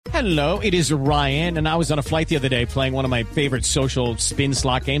Hello, it is Ryan, and I was on a flight the other day playing one of my favorite social spin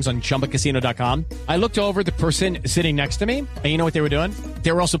slot games on chumbacasino.com. I looked over at the person sitting next to me, and you know what they were doing?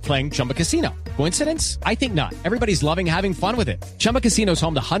 They were also playing Chumba Casino. Coincidence? I think not. Everybody's loving having fun with it. Chumba Casino is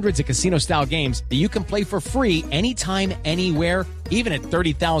home to hundreds of casino-style games that you can play for free anytime, anywhere, even at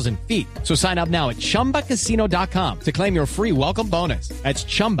 30,000 feet. So sign up now at chumbacasino.com to claim your free welcome bonus. That's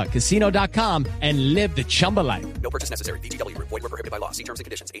chumbacasino.com and live the Chumba life. No purchase necessary. VGW. Void where prohibited by law. See terms and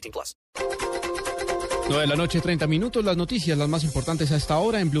conditions. 18+. 9:30 p.m. Las noticias, las más importantes a esta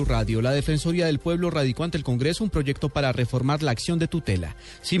hora en Blue Radio. La Defensoría del Pueblo radicó ante el Congreso un proyecto para reformar la acción de tutela.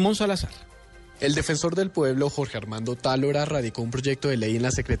 Simón Salazar. El Defensor del Pueblo, Jorge Armando Otálora, radicó un proyecto de ley en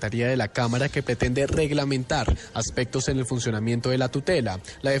la secretaría de la Cámara que pretende reglamentar aspectos en el funcionamiento de la tutela.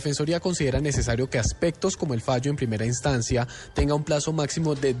 La Defensoría considera necesario que aspectos como el fallo en primera instancia tenga un plazo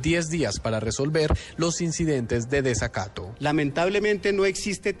máximo de 10 días para resolver los incidentes de desacato. Lamentablemente no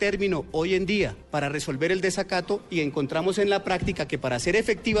existe término hoy en día para resolver el desacato y encontramos en la práctica que para hacer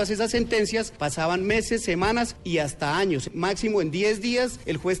efectivas esas sentencias pasaban meses, semanas y hasta años. Máximo en 10 días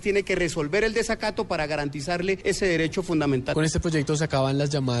el juez tiene que resolver el desacato para garantizarle ese derecho fundamental. Con este proyecto se acaban las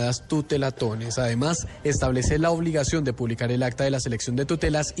llamadas tutelatones. Además, establece la obligación de publicar el acta de la selección de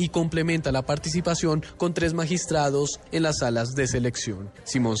tutelas y complementa la participación con 3 magistrados en las salas de selección.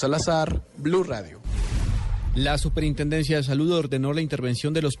 Simón Salazar, Blue Radio. La Superintendencia de Salud ordenó la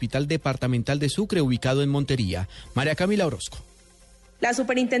intervención del Hospital Departamental de Sucre, ubicado en Montería. María Camila Orozco. La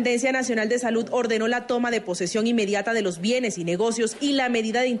Superintendencia Nacional de Salud ordenó la toma de posesión inmediata de los bienes y negocios y la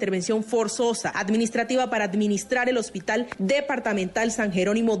medida de intervención forzosa administrativa para administrar el Hospital Departamental San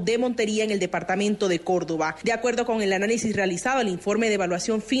Jerónimo de Montería en el departamento de Córdoba. De acuerdo con el análisis realizado, el informe de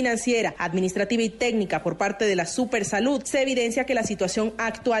evaluación financiera, administrativa y técnica por parte de la Supersalud, se evidencia que la situación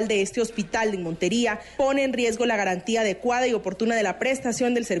actual de este hospital en Montería pone en riesgo la garantía adecuada y oportuna de la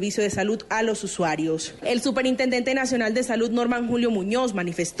prestación del servicio de salud a los usuarios. El Superintendente Nacional de Salud, Norman Julio Muñoz,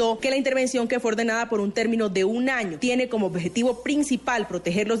 manifestó que la intervención, que fue ordenada por un término de 1 año, tiene como objetivo principal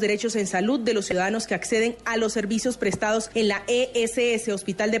proteger los derechos en salud de los ciudadanos que acceden a los servicios prestados en la ESS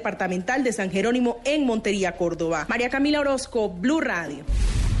Hospital Departamental de San Jerónimo en Montería, Córdoba. María Camila Orozco, Blue Radio.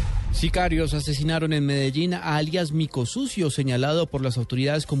 Sicarios asesinaron en Medellín a alias Mico Sucio, señalado por las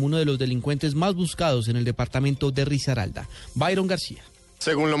autoridades como uno de los delincuentes más buscados en el departamento de Risaralda. Byron García.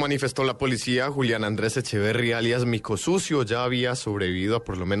 Según lo manifestó la policía, Julián Andrés Echeverri, alias Mico Sucio, ya había sobrevivido a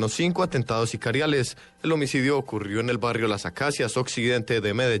por lo menos 5 atentados sicariales. El homicidio ocurrió en el barrio Las Acacias, occidente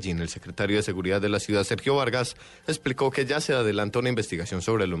de Medellín. El secretario de Seguridad de la ciudad, Sergio Vargas, explicó que ya se adelanta una investigación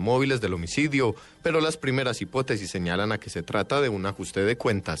sobre los móviles del homicidio, pero las primeras hipótesis señalan a que se trata de un ajuste de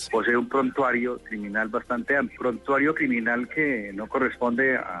cuentas. Posee un prontuario criminal bastante amplio, prontuario criminal que no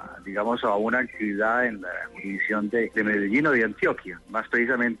corresponde a una actividad en la jurisdicción de Medellín o de Antioquia, más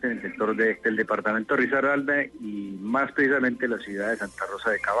precisamente en el sector del departamento de Risaralda y más precisamente la ciudad de Santa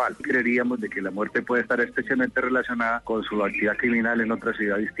Rosa de Cabal. Creeríamos de que la muerte puede estar estrechamente relacionada con su actividad criminal en otra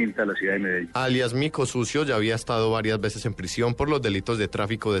ciudad distinta a la ciudad de Medellín. Alias Mico Sucio ya había estado varias veces en prisión por los delitos de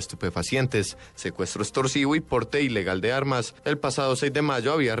tráfico de estupefacientes, secuestro extorsivo y porte ilegal de armas. El pasado 6 de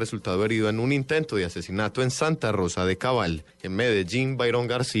mayo había resultado herido en un intento de asesinato en Santa Rosa de Cabal. En Medellín, Byron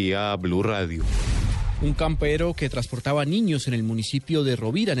García, Blue Radio. Un campero que transportaba niños en el municipio de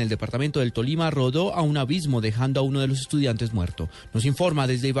Rovira, en el departamento del Tolima, rodó a un abismo dejando a uno de los estudiantes muerto. Nos informa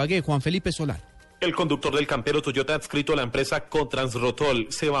desde Ibagué Juan Felipe Solano. El conductor del campero Toyota adscrito a la empresa Cotransrotol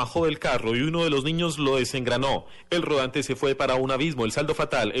se bajó del carro y uno de los niños lo desengranó. El rodante se fue para un abismo. El saldo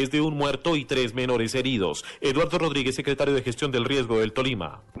fatal es de un muerto y 3 menores heridos. Eduardo Rodríguez, secretario de Gestión del Riesgo del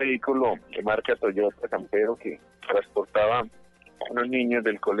Tolima. Un vehículo de marca Toyota campero que transportaba a unos niños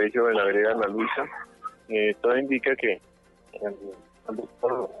del colegio de la vereda La Luisa. Todo indica que el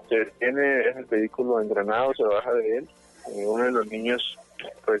conductor se tiene el vehículo engranado, se baja de él. Uno de los niños,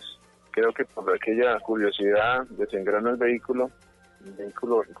 pues creo que por aquella curiosidad desengrana el vehículo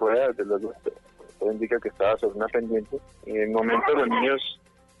rueda desde luego, todo indica que estaba sobre una pendiente. Y en el momento los niños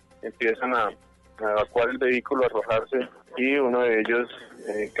empiezan a evacuar el vehículo, a arrojarse, y uno de ellos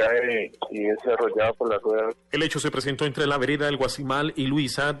cae y es arrollado por las ruedas. El hecho se presentó entre la vereda El Guasimal y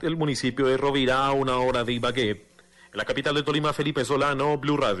Luisa, del municipio de Rovira, a 1 hora de Ibagué. En la capital de Tolima, Felipe Solano,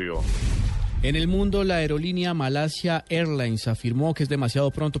 Blue Radio. En el mundo, la aerolínea Malaysia Airlines afirmó que es demasiado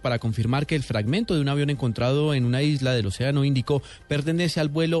pronto para confirmar que el fragmento de un avión encontrado en una isla del Océano Índico pertenece al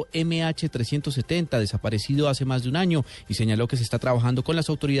vuelo MH370 desaparecido hace más de un año y señaló que se está trabajando con las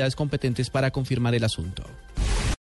autoridades competentes para confirmar el asunto.